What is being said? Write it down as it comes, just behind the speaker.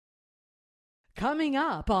coming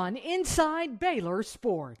up on Inside Baylor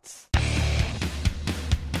Sports.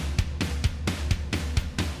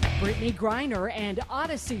 Brittney Griner and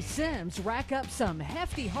Odyseey Sims rack up some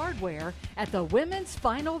hefty hardware at the Women's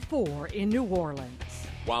Final Four in New Orleans.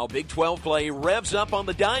 While Big 12 play revs up on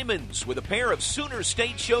the Diamonds with a pair of Sooner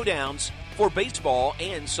State showdowns for baseball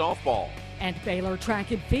and softball. And Baylor Track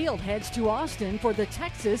and Field heads to Austin for the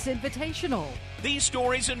Texas Invitational. These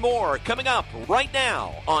stories and more coming up right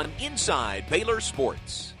now on Inside Baylor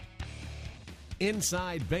Sports.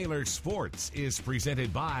 Inside Baylor Sports is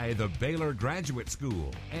presented by the Baylor Graduate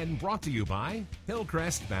School and brought to you by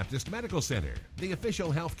Hillcrest Baptist Medical Center, the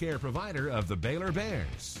official healthcare provider of the Baylor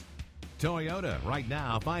Bears. Toyota, right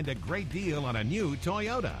now, find a great deal on a new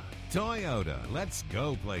Toyota. Toyota, let's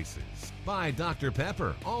go places. By Dr.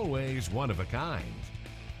 Pepper, always one of a kind.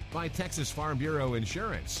 By Texas Farm Bureau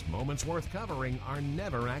Insurance, moments worth covering are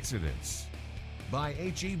never accidents. By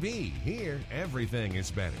H-E-B, here everything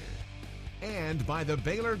is better. And by the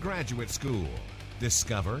Baylor Graduate School.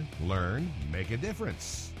 Discover, learn, make a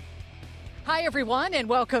difference. Hi, everyone, and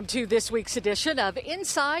welcome to this week's edition of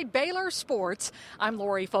Inside Baylor Sports. I'm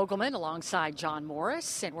Lori Fogelman alongside John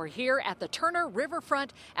Morris, and we're here at the Turner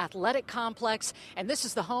Riverfront Athletic Complex, and this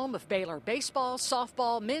is the home of Baylor baseball,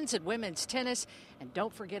 softball, men's and women's tennis, and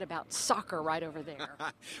don't forget about soccer right over there.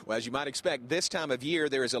 Well, as you might expect, this time of year,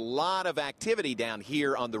 there is a lot of activity down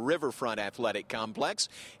here on the Riverfront Athletic Complex,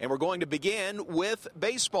 and we're going to begin with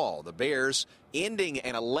baseball. The Bears ending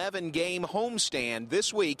an 11-game homestand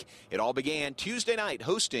this week. It all began Tuesday night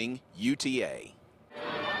hosting UTA.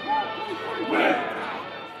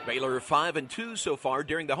 Baylor 5-2 so far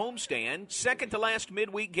during the homestand, second to last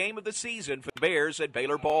midweek game of the season for the Bears at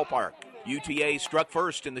Baylor Ballpark. UTA struck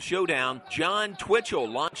first in the showdown. John Twitchell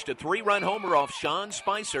launched a 3-run homer off Sean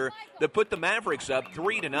Spicer that put the Mavericks up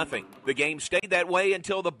 3-0. The game stayed that way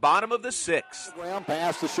until the bottom of the sixth. Ground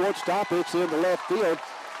past the shortstop, it's into left field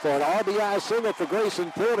for an RBI single for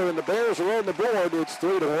Grayson Porter, and the Bears are on the board. It's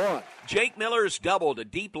 3-1. Jake Miller's doubled to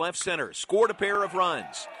deep left center, scored a pair of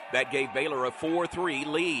runs. That gave Baylor a 4-3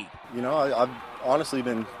 lead. You know, I've honestly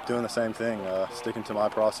been doing the same thing, sticking to my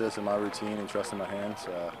process and my routine and trusting my hands.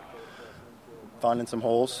 Finding some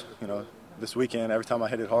holes. You know, this weekend, every time I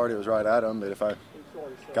hit it hard, it was right at them. But if I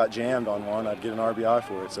got jammed on one, I'd get an RBI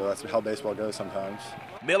for it. So that's how baseball goes sometimes.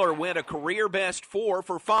 Miller went a career-best 4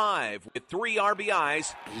 for 5 with 3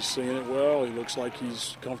 RBIs. He's seeing it well. He looks like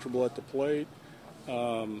he's comfortable at the plate.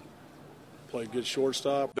 Played good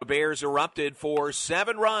shortstop. The Bears erupted for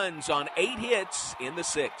 7 runs on 8 hits in the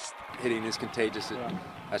 6th. Hitting is contagious.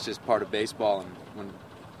 That's just part of baseball. And when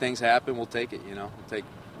things happen, we'll take it, you know. We'll take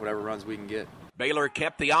whatever runs we can get. Baylor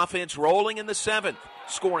kept the offense rolling in the 7th,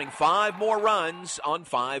 scoring 5 more runs on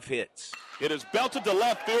 5 hits. It is belted to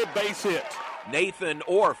left field, base hit. Nathan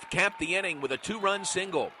Orff capped the inning with a 2-run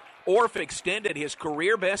single. Orff extended his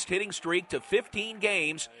career-best hitting streak to 15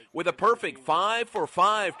 games with a perfect 5 for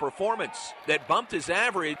 5 performance that bumped his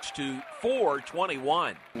average to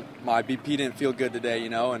 .421. My BP didn't feel good today, you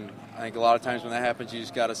know, and I think a lot of times when that happens, you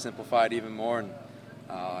just got to simplify it even more, and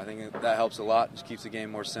I think that helps a lot. Just keeps the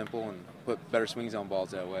game more simple and put better swings on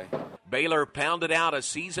balls that way. Baylor pounded out a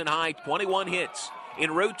season-high 21 hits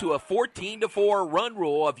en route to a 14-4 run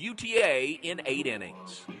rule of UTA in 8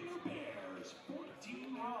 innings.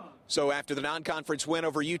 So after the non-conference win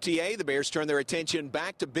over UTA, the Bears turn their attention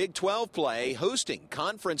back to Big 12 play, hosting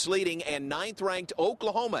conference-leading and 9th-ranked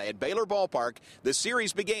Oklahoma at Baylor Ballpark. The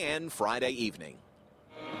series began Friday evening.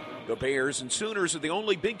 The Bears and Sooners are the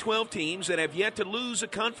only Big 12 teams that have yet to lose a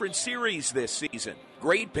conference series this season.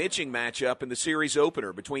 Great pitching matchup in the series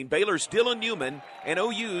opener between Baylor's Dylan Newman and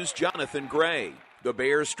OU's Jonathan Gray. The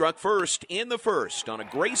Bears struck first in the first on a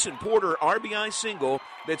Grayson Porter RBI single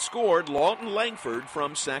that scored Lawton Langford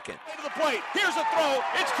from second. To the plate, here's a throw,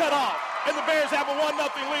 it's cut off, and the Bears have a 1-0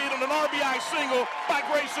 lead on an RBI single by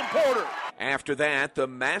Grayson Porter. After that, the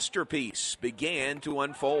masterpiece began to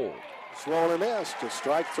unfold. Swung and missed to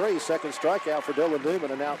strike 3, second strikeout for Dylan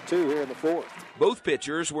Newman, and out 2 here in the 4th. Both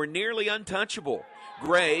pitchers were nearly untouchable.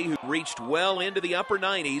 Gray, who reached well into the upper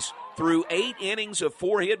 90s, threw 8 innings of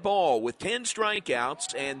 4-hit ball with 10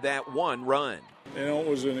 strikeouts and that 1 run. You know, it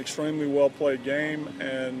was an extremely well-played game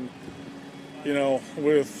and, you know,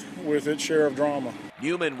 with its share of drama.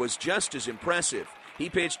 Newman was just as impressive. He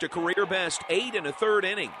pitched a career-best 8 1/3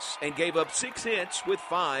 innings and gave up 6 hits with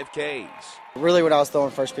 5 Ks. Really what I was throwing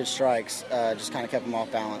first pitch strikes just kind of kept them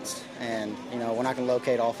off balance. And, you know, when I can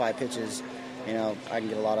locate all 5 pitches, you know, I can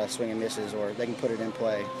get a lot of swing and misses, or they can put it in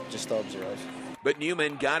play, just throw up zeros. But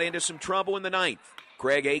Newman got into some trouble in the 9th.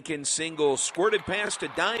 Craig Aiken's single squirted past a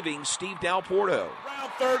diving Steve Dalporto.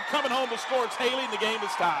 Round third, coming home to score. It's Haley, and the game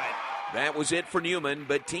is tied. That was it for Newman,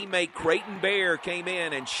 but teammate Creighton Bear came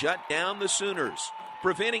in and shut down the Sooners,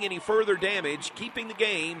 preventing any further damage, keeping the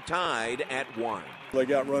game tied at 1. They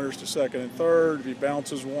got runners to second and third. If he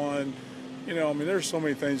bounces one, there's so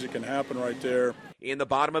many things that can happen right there. In the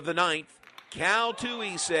bottom of the 9th, Cal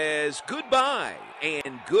Tui says goodbye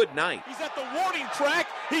and good night. He's at the warning track.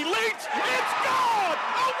 He leaps. It's gone!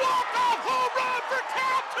 A walk-off home run for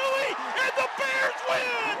Cal Tui, and the Bears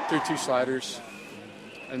win! Threw 2 sliders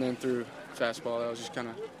and then threw fastball that I was just kind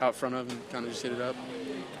of out front of and kind of just hit it up.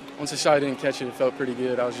 Once I saw I didn't catch it, it felt pretty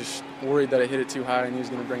good. I was just worried that I hit it too high and he was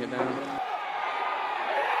going to bring it down.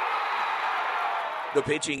 The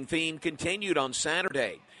pitching theme continued on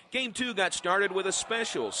Saturday. Game 2 got started with a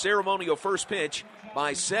special ceremonial first pitch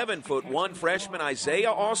by 7'1" freshman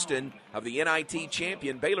Isaiah Austin of the NIT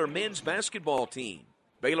champion Baylor men's basketball team.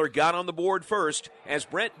 Baylor got on the board first as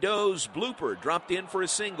Brett Doe's blooper dropped in for a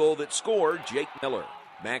single that scored Jake Miller.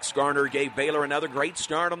 Max Griner gave Baylor another great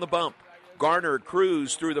start on the bump. Griner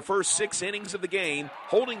cruised through the first 6 innings of the game,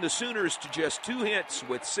 holding the Sooners to just 2 hits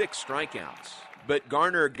with 6 strikeouts. But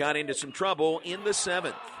Griner got into some trouble in the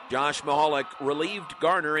 7th. Josh Mahalik relieved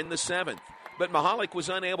Griner in the 7th, but Mahalik was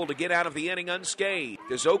unable to get out of the inning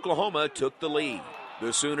unscathed as Oklahoma took the lead.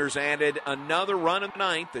 The Sooners added another run in the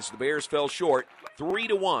 9th as the Bears fell short,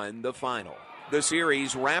 3-1 the final. The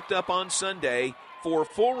series wrapped up on Sunday. For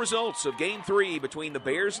full results of Game 3 between the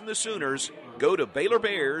Bears and the Sooners, go to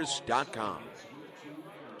BaylorBears.com.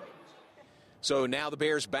 So now the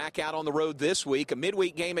Bears back out on the road this week, a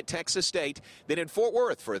midweek game at Texas State, then in Fort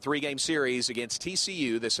Worth for a 3-game series against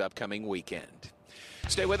TCU this upcoming weekend.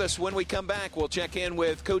 Stay with us. When we come back, we'll check in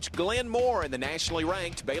with Coach Glenn Moore and the nationally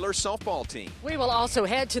ranked Baylor softball team. We will also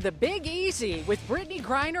head to the Big Easy with Brittney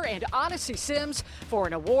Griner and Odyseey Sims for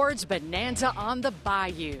an awards bonanza on the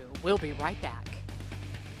Bayou. We'll be right back.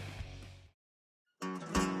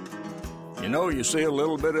 You see a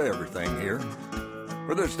little bit of everything here.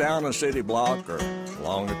 Whether it's down a city block or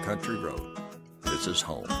along a country road, this is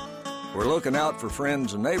home. We're looking out for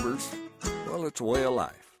friends and neighbors. Well, it's a way of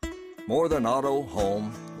life. More than auto,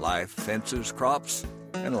 home, life, fences, crops,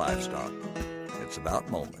 and livestock. It's about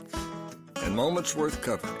moments. And moments worth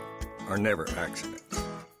covering are never accidents.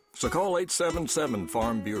 So call 877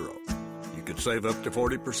 Farm Bureau. You could save up to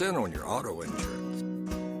 40% on your auto insurance.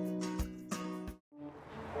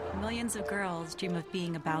 Millions of girls dream of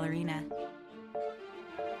being a ballerina.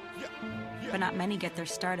 But not many get their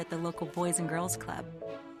start at the local Boys and Girls Club.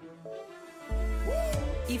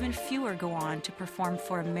 Even fewer go on to perform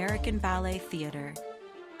for American Ballet Theater.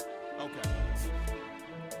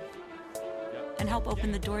 And help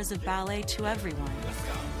open the doors of ballet to everyone.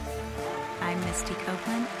 I'm Misty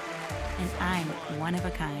Copeland, and I'm one of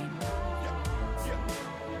a kind.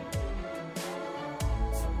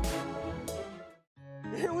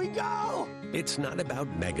 Here we go! It's not about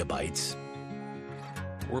megabytes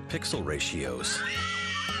or pixel ratios.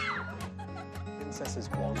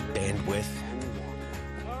 Bandwidth,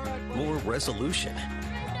 more resolution.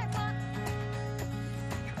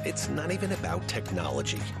 It's not even about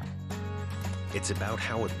technology. It's about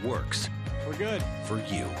how it works. We're good. For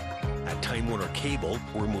you. At Time Warner Cable,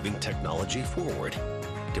 we're moving technology forward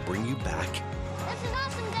to bring you back This is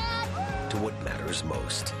awesome, Dad! to what matters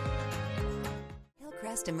most.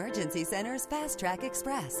 Hillcrest Emergency Center's Fast Track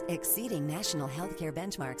Express, exceeding national healthcare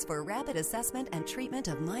benchmarks for rapid assessment and treatment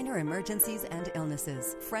of minor emergencies and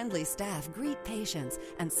illnesses. Friendly staff greet patients,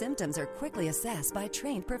 and symptoms are quickly assessed by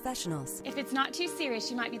trained professionals. If it's not too serious,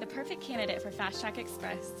 you might be the perfect candidate for Fast Track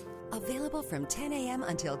Express. Available from 10 a.m.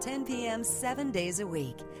 until 10 p.m. 7 days a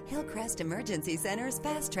week. Hillcrest Emergency Center's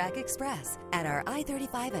Fast Track Express at our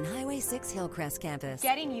I-35 and Highway 6 Hillcrest campus.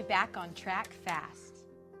 Getting you back on track fast.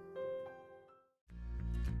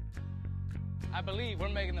 I believe we're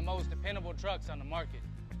making the most dependable trucks on the market.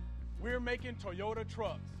 We're making Toyota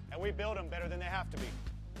trucks. And we build them better than they have to be.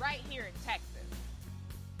 Right here in Texas.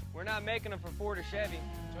 We're not making them for Ford or Chevy.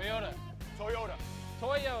 Toyota. Toyota.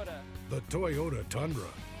 Toyota. The Toyota Tundra.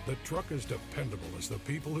 The truck is dependable as the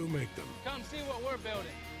people who make them. Come see what we're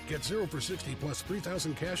building. Get 0 for 60 plus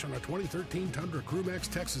 $3,000 cash on a 2013 Tundra Crewmax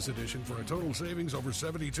Texas Edition for a total savings over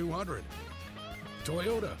 $7,200.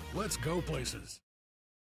 Toyota, let's go places.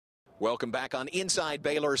 Welcome back on Inside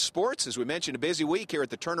Baylor Sports. As we mentioned, a busy week here at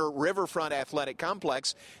the Turner Riverfront Athletic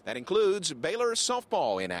Complex. That includes Baylor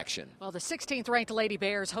softball in action. Well, the 16th-ranked Lady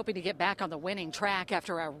Bears hoping to get back on the winning track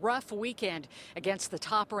after a rough weekend against the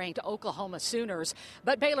top-ranked Oklahoma Sooners.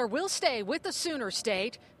 But Baylor will stay with the Sooner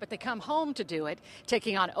State, but they come home to do it,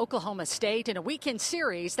 taking on Oklahoma State in a weekend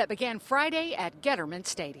series that began Friday at Getterman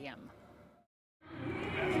Stadium.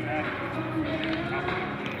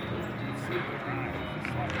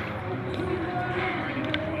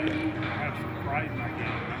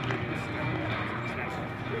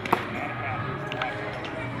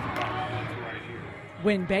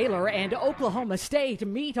 When Baylor and Oklahoma State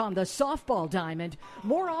meet on the softball diamond,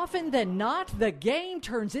 more often than not, the game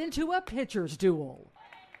turns into a pitcher's duel.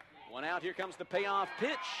 One out, here comes the payoff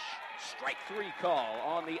pitch. Strike three call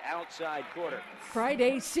on the outside quarter.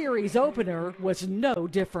 Friday's series opener was no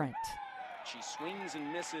different. She swings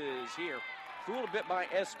and misses here. Fooled a bit by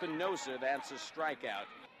Espinosa, that's a strikeout.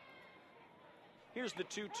 Here's the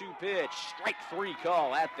 2-2 pitch, strike three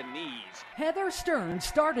call at the knees. Heather Stern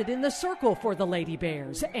started in the circle for the Lady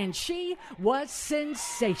Bears, and she was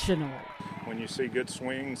sensational. When you see good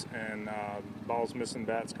swings and balls missing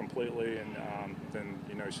bats completely, and then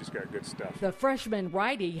you know she's got good stuff. The freshman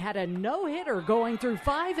righty had a no-hitter going through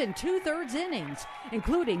 5 2/3 innings,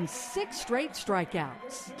 including 6 straight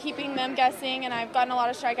strikeouts. Keeping them guessing, and I've gotten a lot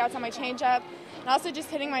of strikeouts on my changeup, and also just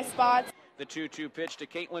hitting my spots. The 2-2 pitch to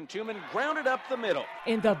Caitlin Tooman, grounded up the middle.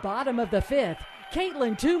 In the bottom of the 5th,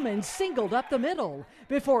 Caitlin Tooman singled up the middle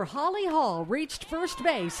before Holly Hall reached first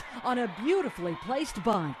base on a beautifully placed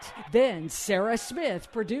bunt. Then Sarah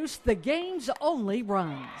Smith produced the game's only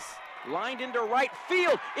runs. Lined into right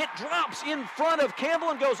field. It drops in front of Campbell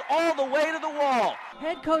and goes all the way to the wall.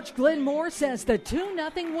 Head coach Glenn Moore says the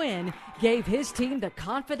 2-0 win gave his team the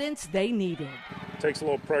confidence they needed. Takes a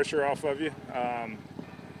little pressure off of you.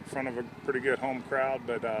 Front of a pretty good home crowd,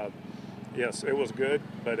 but yes, it was good,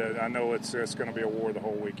 but I know it's going to be a war the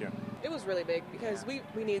whole weekend. It was really big because we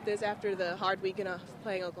needed this after the hard weekend of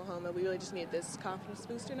playing Oklahoma. We really just needed this confidence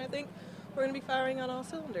booster, and I think we're going to be firing on all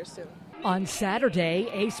cylinders soon. On Saturday,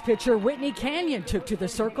 ace pitcher Whitney Canyon took to the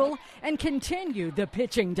circle and continued the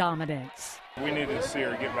pitching dominance. We needed to see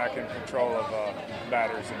her get back in control of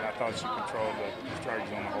batters, and I thought she controlled the strike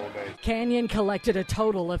zone the whole day. Canyon collected a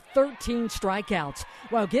total of 13 strikeouts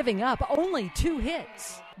while giving up only 2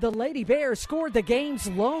 hits. The Lady Bears scored the game's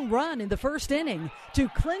lone run in the first inning to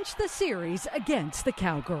clinch the series against the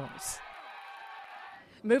Cowgirls.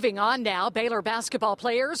 Moving on now, Baylor basketball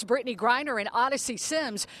players Brittney Griner and Odyseey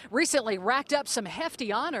Sims recently racked up some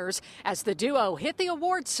hefty honors as the duo hit the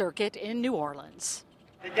awards circuit in New Orleans.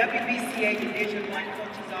 The WBCA Division I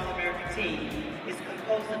Coaches All-American team is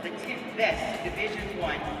composed of the 10 best Division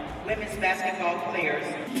I women's basketball players.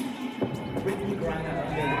 Brittney Griner of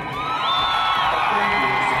Baylor. For 4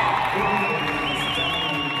 years, Brittney has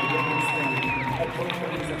dominated the women's game at both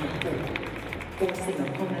ends of the court, forcing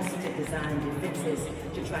opponents to design defenses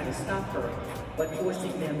to try to stop her, but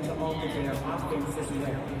forcing them to alter their offense as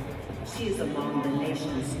well. She is among the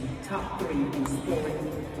nation's top 3 in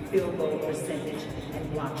scoring, field goal percentage,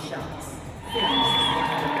 and block shots. Sims is one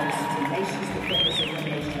of the most tenacious defenders in the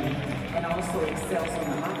nation and also excels on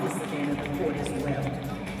the opposite end of the court as well.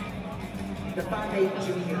 The 5'8"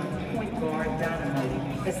 junior point guard Dynamo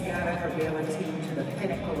has guided her Baylor team to the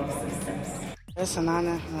pinnacle of success. It's an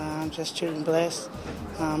honor. I'm just truly blessed.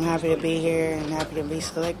 I'm happy to be here and happy to be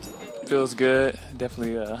selected. Feels good.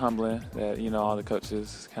 Definitely humbling that, you know, all the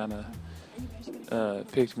coaches kind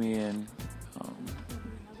of picked me and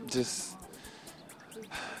just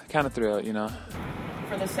kind of thrilled, you know.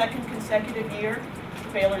 For the second consecutive year,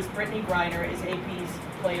 Baylor's Brittney Griner is AP's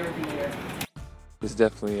Player of the Year. It's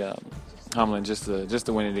definitely humbling just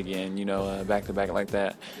to win it again, you know, back to back like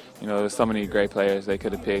that. You know, there's so many great players they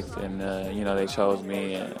could have picked, and you know, they chose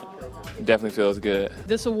me, and it definitely feels good.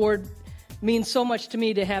 This award means so much to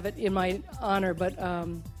me to have it in my honor, but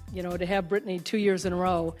you know, to have Brittney 2 years in a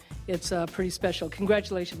row, it's pretty special.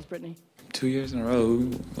 Congratulations, Brittney. 2 years in a row,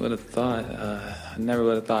 who would have thought? I never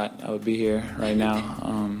would have thought I would be here right now.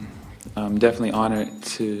 I'm definitely honored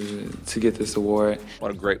to get this award.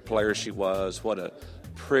 What a great player she was. What a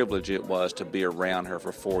privilege it was to be around her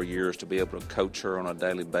for 4 years, to be able to coach her on a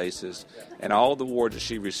daily basis. And all the awards that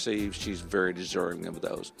she received, she's very deserving of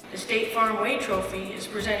those. The State Farm Way Trophy is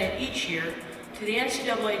presented each year to the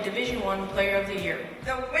NCAA Division I Player of the Year.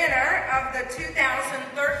 The winner of the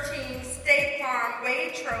 2013 State Farm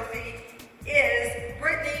Way Trophy is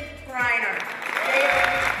Brittney Griner.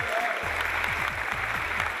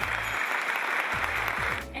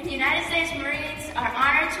 And the United States Marines are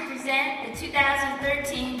honored to present the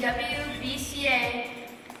 2013 WBCA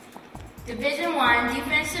Division I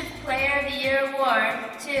Defensive Player of the Year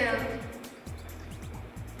Award to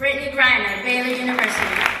Brittney Griner, Baylor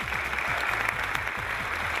University.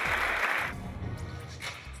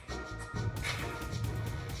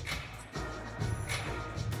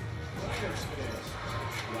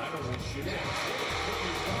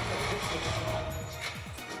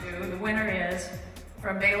 The winner is,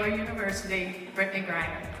 from Baylor University, Brittney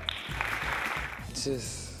Griner.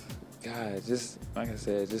 Just, God, just like I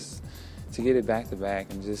said, just to get it back to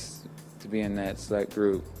back and just to be in that select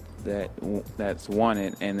group that's won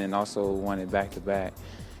it and then also won it back to back.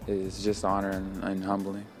 is just honor and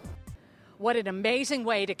humbling. What an amazing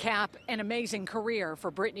way to cap an amazing career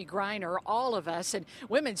for Brittney Griner. All of us and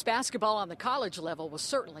women's basketball on the college level will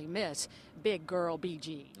certainly miss big girl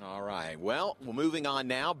BG. All right. Well, moving on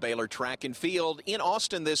now. Baylor track and field in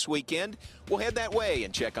Austin this weekend. We'll head that way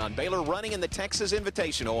and check on Baylor running in the Texas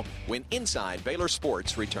Invitational when Inside Baylor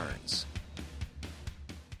Sports returns.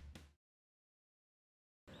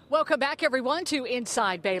 Welcome back, everyone, to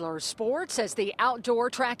Inside Baylor Sports as the outdoor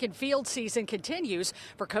track and field season continues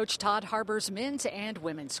for Coach Todd Harber's men's and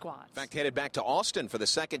women's squads. In fact, headed back to Austin for the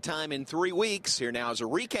second time in 3 weeks. Here now is a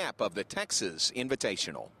recap of the Texas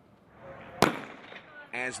Invitational.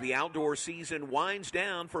 As the outdoor season winds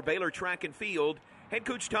down for Baylor track and field, head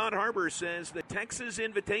coach Todd Harber says the Texas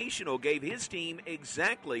Invitational gave his team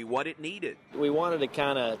exactly what it needed. We wanted to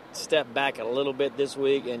kind of step back a little bit this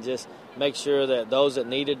week and just make sure that those that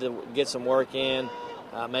needed to get some work in,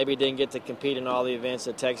 maybe didn't get to compete in all the events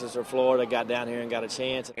at Texas or Florida, got down here and got a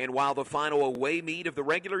chance. And while the final away meet of the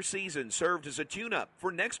regular season served as a tune-up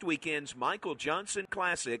for next weekend's Michael Johnson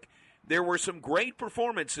Classic, there were some great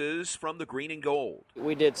performances from the green and gold.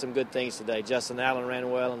 We did some good things today. Justin Allen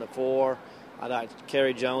ran well in the 4. I thought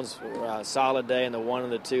Carrie Jones, solid day in the 1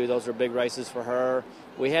 and the 2. Those were big races for her.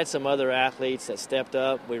 We had some other athletes that stepped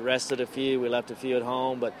up. We rested a few. We left a few at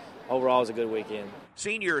home, but overall it was a good weekend.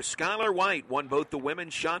 Senior Skylar White won both the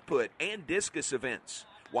women's shot put and discus events,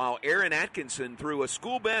 while Erin Atkinson threw a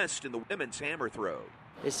school best in the women's hammer throw.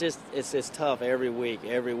 It's tough every week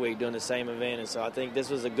doing the same event, and so I think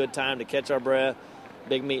this was a good time to catch our breath.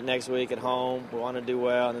 Big meet next week at home. We want to do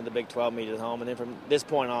well, and then the Big 12 meet at home. And then from this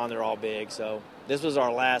point on, they're all big. So this was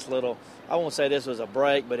our last little, I won't say this was a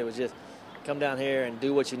break, but it was just come down here and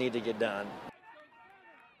do what you need to get done.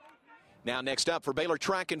 Now next up for Baylor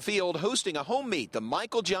track and field, hosting a home meet, the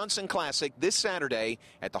Michael Johnson Classic this Saturday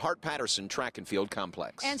at the Hart-Patterson Track and Field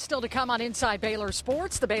Complex. And still to come on Inside Baylor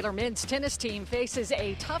Sports, the Baylor men's tennis team faces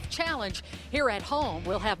a tough challenge here at home.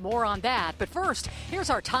 We'll have more on that. But first,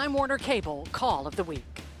 here's our Time Warner Cable Call of the Week.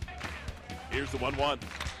 Here's the 1-1.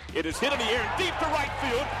 It is hit in the air and deep to right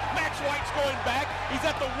field. Max White's going back. He's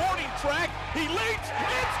at the warning track. He leaps.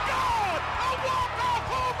 It's gone! A walk-off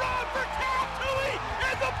home run for Cal Tui,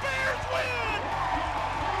 and the Bears win!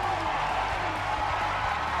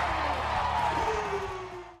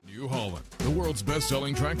 New Holland, the world's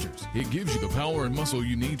best-selling tractors. It gives you the power and muscle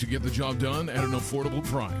you need to get the job done at an affordable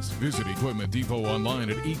price. Visit Equipment Depot online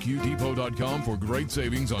at eqdepot.com for great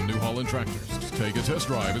savings on New Holland tractors. Take a test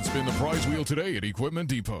drive and spin the prize wheel today at Equipment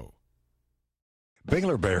Depot.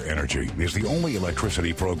 Baylor Bear Energy is the only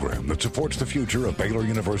electricity program that supports the future of Baylor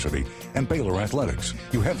University and Baylor Athletics.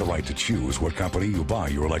 You have the right to choose what company you buy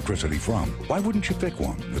your electricity from. Why wouldn't you pick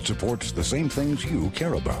one that supports the same things you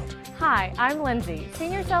care about? Hi, I'm Lindsay,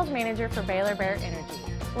 Senior Sales Manager for Baylor Bear Energy.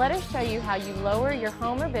 Let us show you how you lower your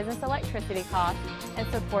home or business electricity costs and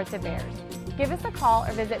support the Bears. Give us a call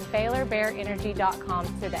or visit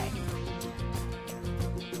BaylorBearEnergy.com today.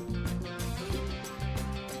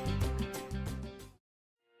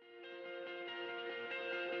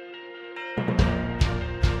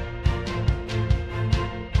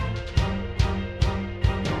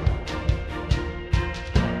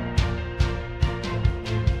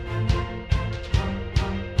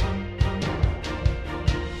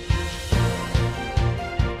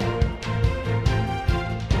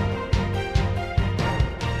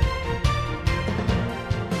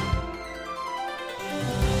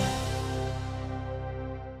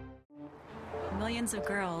 Millions of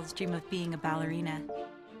girls dream of being a ballerina,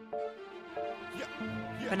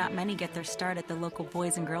 but not many get their start at the local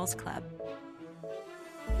Boys and Girls Club.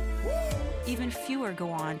 Even fewer go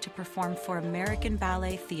on to perform for American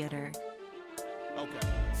Ballet Theater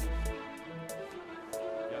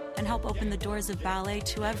and help open the doors of ballet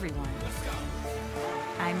to everyone.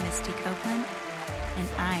 I'm Misty Copeland, and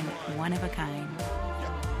I'm one of a kind.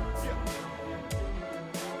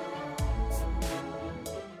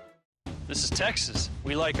 This is Texas.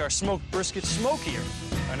 We like our smoked brisket smokier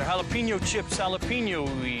and our jalapeno chips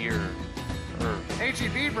jalapeno-ier.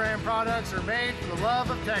 H-E-B brand products are made for the love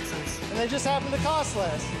of Texas, and they just happen to cost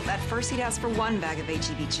less. At first he'd ask for 1 bag of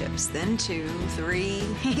H-E-B chips, then 2, 3.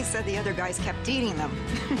 He said the other guys kept eating them.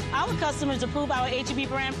 Our customers approve our H-E-B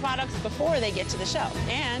brand products before they get to the shelf,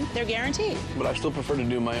 and they're guaranteed. But I still prefer to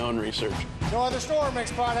do my own research. No other store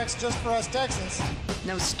makes products just for us Texans.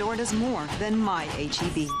 No store does more than my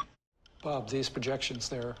H-E-B. Bob, these projections,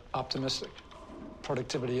 they're optimistic.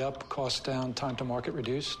 Productivity up, costs down, time to market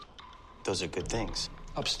reduced. Those are good things.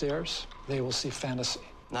 Upstairs, they will see fantasy.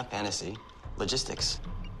 Not fantasy, logistics.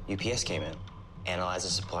 UPS came in, analyzed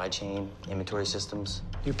the supply chain, inventory systems.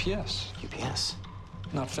 UPS? UPS.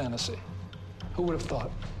 not fantasy. Who would have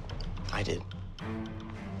thought? I did.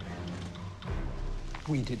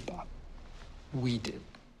 We did, Bob. We did.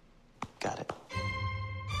 Got it.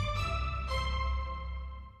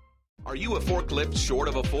 Are you a forklift short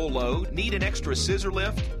of a full load? Need an extra scissor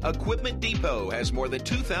lift? Equipment Depot has more than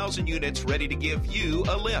 2,000 units ready to give you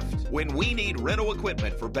a lift. When we need rental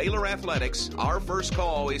equipment for Baylor Athletics, our first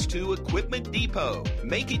call is to Equipment Depot.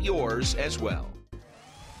 Make it yours as well.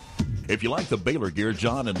 If you like the Baylor gear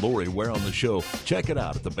John and Lori wear on the show, check it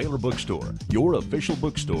out at the Baylor Bookstore, your official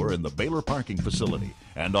bookstore in the Baylor parking facility,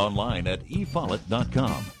 and online at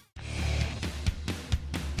efollett.com.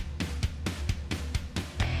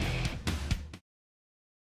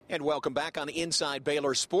 And welcome back on Inside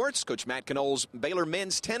Baylor Sports. Coach Matt Knoll's Baylor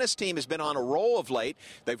men's tennis team has been on a roll of late.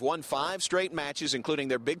 They've won 5 straight matches, including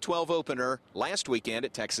their Big 12 opener last weekend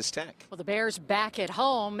at Texas Tech. Well, the Bears back at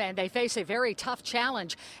home, and they face a very tough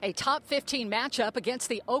challenge, a top 15 matchup against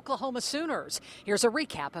the Oklahoma Sooners. Here's a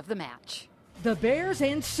recap of the match. The Bears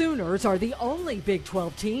and Sooners are the only Big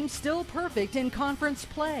 12 team still perfect in conference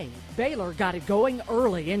play. Baylor got it going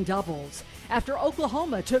early in doubles. After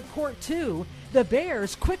Oklahoma took court 2, the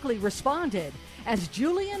Bears quickly responded as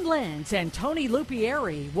Julian Lenz and Tony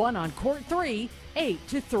Lupieri won on court 3,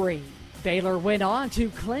 8-3. Baylor went on to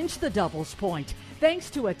clinch the doubles point thanks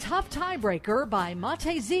to a tough tiebreaker by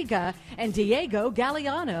Mate Ziga and Diego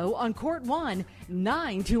Galliano on court 1,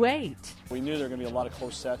 9-8. We knew there were going to be a lot of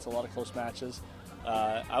close sets, a lot of close matches.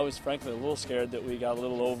 I was frankly a little scared that we got a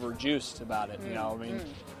little over-juiced about it.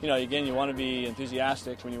 Again, you want to be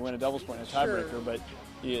enthusiastic when you win a doubles point in a tiebreaker, but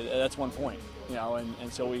that's 1 point.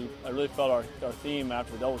 And so I really felt our theme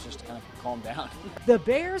after the doubles just to kind of calm down. The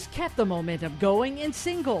Bears kept the momentum going in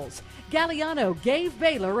singles. Galliano gave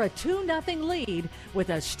Baylor a 2-0 lead with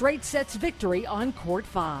a straight sets victory on court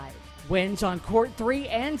 5. Wins on court 3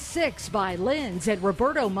 and 6 by Lenz and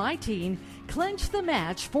Roberto Maitin clinched the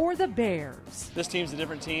match for the Bears. This team's a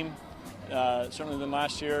different team, certainly than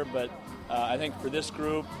last year, but I think for this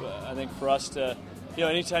group, I think for us to,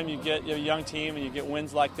 anytime you get a young team and you get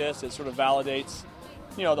wins like this, it sort of validates,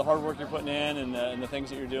 the hard work you're putting in and the things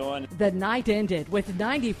that you're doing. The night ended with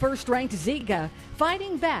 91st-ranked Ziga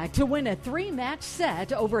fighting back to win a 3-match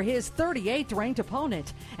set over his 38th-ranked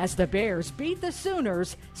opponent as the Bears beat the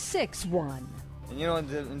Sooners 6-1. And,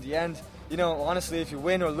 in the end, honestly, if you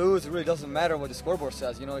win or lose, it really doesn't matter what the scoreboard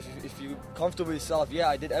says. If you comfortable with yourself,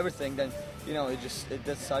 I did everything, then,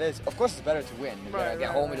 that's how it is. Of course, it's better to win.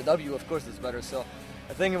 Get home with a W, of course, it's better. So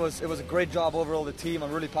I think it was a great job overall, the team.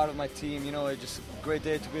 I'm really proud of my team. It's just a great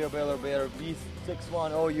day to be a Baylor. Beat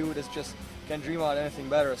 6-1 OU. That's just can't dream about anything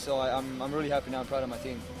better. So I'm really happy now. I'm proud of my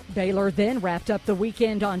team. Baylor then wrapped up the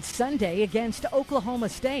weekend on Sunday against Oklahoma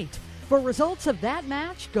State. For results of that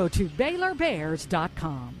match, go to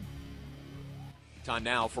BaylorBears.com. Time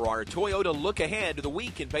now for our Toyota look ahead to the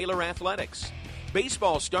week in Baylor athletics.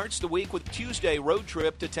 Baseball starts the week with Tuesday road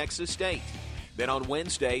trip to Texas State. Then on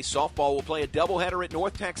Wednesday, softball will play a doubleheader at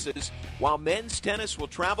North Texas, while men's tennis will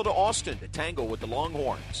travel to Austin to tangle with the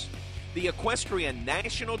Longhorns. The Equestrian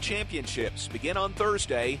National Championships begin on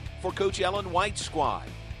Thursday for Coach Ellen White's squad.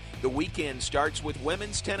 The weekend starts with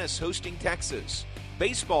women's tennis hosting Texas.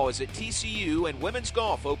 Baseball is at TCU, and women's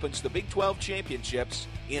golf opens the Big 12 Championships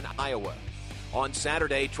in Iowa. On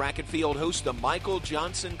Saturday, track and field hosts the Michael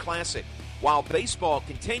Johnson Classic, while baseball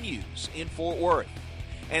continues in Fort Worth.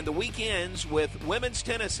 And the weekends with women's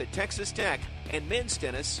tennis at Texas Tech and men's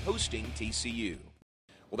tennis hosting TCU.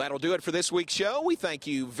 Well, that'll do it for this week's show. We thank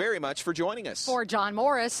you very much for joining us. For John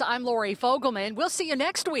Morris, I'm Lori Fogelman. We'll see you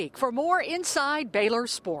next week for more Inside Baylor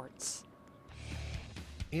Sports.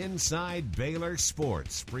 Inside Baylor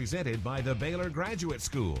Sports, presented by the Baylor Graduate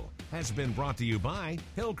School, has been brought to you by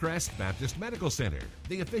Hillcrest Baptist Medical Center,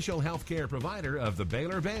 the official healthcare provider of the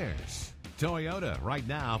Baylor Bears. Toyota, right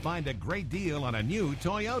now, find a great deal on a new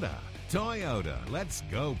Toyota. Toyota, let's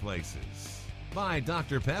go places. By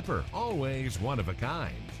Dr. Pepper, always one of a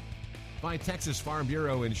kind. By Texas Farm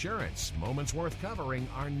Bureau Insurance, moments worth covering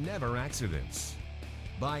are never accidents.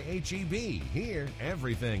 By H-E-B, here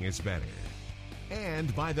everything is better.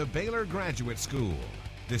 And by the Baylor Graduate School.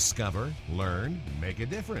 Discover, learn, make a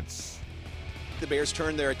difference. The Bears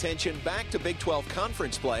turned their attention back to Big 12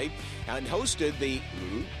 conference play and hosted the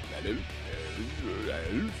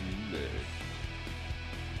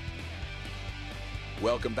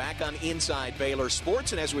Welcome back on Inside Baylor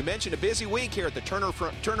Sports, and as we mentioned, a busy week here at the Turner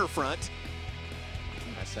Front. How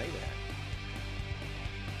can I say that?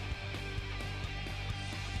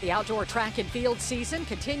 The outdoor track and field season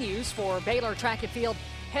continues for Baylor track and field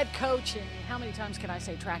head coach. And how many times can I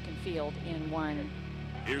say track and field in one?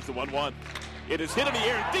 Here's the 1-1. It is hit in the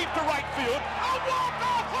air, deep to right field.